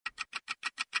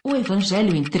O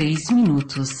Evangelho em 3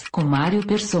 minutos, com Mário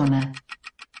Persona.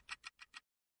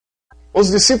 Os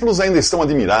discípulos ainda estão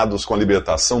admirados com a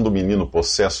libertação do menino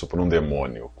possesso por um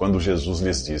demônio, quando Jesus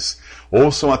lhes diz: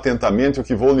 ouçam atentamente o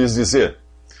que vou lhes dizer.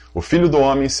 O Filho do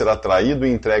Homem será traído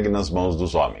e entregue nas mãos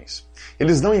dos homens.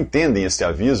 Eles não entendem este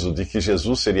aviso de que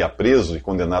Jesus seria preso e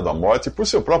condenado à morte por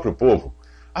seu próprio povo.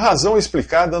 A razão é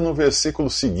explicada no versículo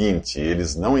seguinte.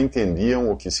 Eles não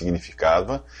entendiam o que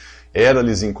significava,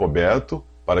 era-lhes encoberto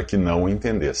para que não o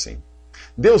entendessem.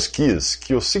 Deus quis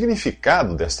que o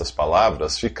significado destas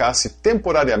palavras ficasse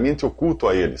temporariamente oculto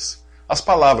a eles. As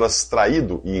palavras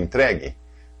traído e entregue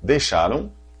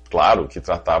deixaram claro que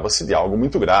tratava-se de algo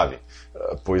muito grave,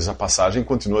 pois a passagem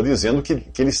continua dizendo que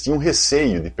eles tinham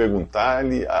receio de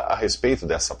perguntar-lhe a respeito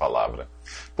dessa palavra.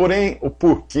 Porém, o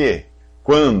porquê,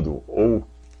 quando, ou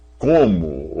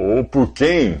como, ou por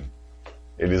quem,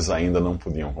 eles ainda não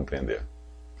podiam compreender.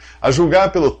 A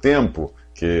julgar pelo tempo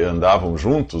que andavam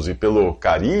juntos e pelo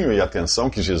carinho e atenção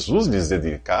que Jesus lhes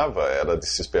dedicava, era de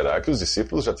se esperar que os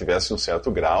discípulos já tivessem um certo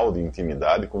grau de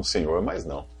intimidade com o Senhor, mas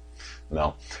não.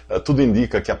 Não. Tudo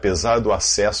indica que, apesar do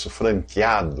acesso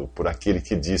franqueado por aquele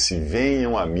que disse: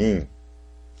 venham a mim,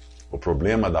 o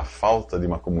problema da falta de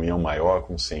uma comunhão maior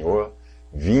com o Senhor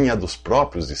vinha dos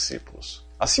próprios discípulos.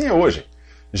 Assim é hoje.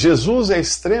 Jesus é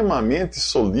extremamente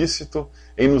solícito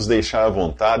em nos deixar à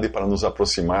vontade para nos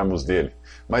aproximarmos dele,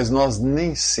 mas nós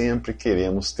nem sempre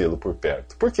queremos tê-lo por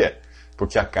perto. Por quê?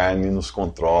 Porque a carne nos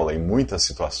controla em muitas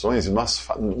situações e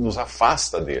nos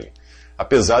afasta dele,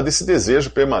 apesar desse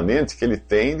desejo permanente que ele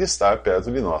tem de estar perto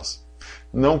de nós.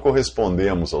 Não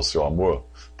correspondemos ao seu amor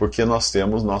porque nós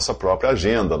temos nossa própria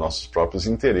agenda, nossos próprios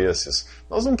interesses.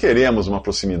 Nós não queremos uma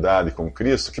proximidade com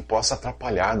Cristo que possa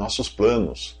atrapalhar nossos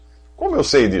planos. Como eu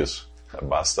sei disso?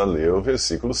 Basta ler o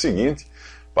versículo seguinte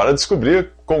para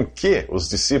descobrir com que os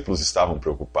discípulos estavam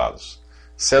preocupados.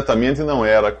 Certamente não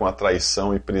era com a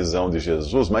traição e prisão de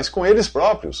Jesus, mas com eles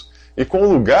próprios e com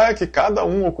o lugar que cada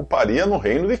um ocuparia no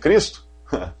reino de Cristo.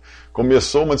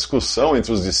 Começou uma discussão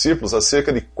entre os discípulos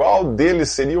acerca de qual deles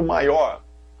seria o maior.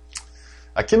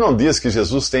 Aqui não diz que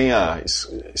Jesus tenha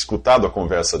escutado a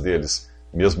conversa deles.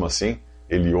 Mesmo assim,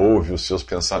 ele ouve os seus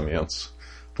pensamentos.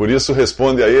 Por isso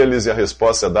responde a eles, e a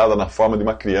resposta é dada na forma de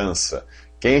uma criança.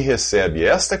 Quem recebe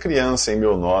esta criança em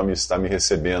meu nome está me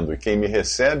recebendo, e quem me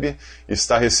recebe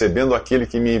está recebendo aquele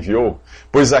que me enviou.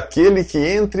 Pois aquele que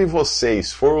entre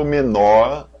vocês for o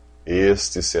menor,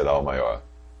 este será o maior.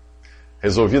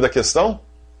 Resolvida a questão?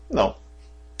 Não.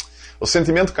 O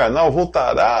sentimento carnal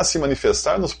voltará a se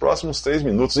manifestar nos próximos 3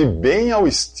 minutos, e bem ao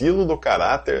estilo do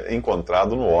caráter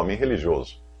encontrado no homem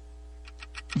religioso.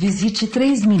 Visite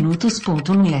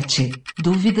 3minutos.net.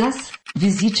 Dúvidas?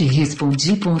 Visite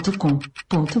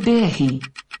respondi.com.br.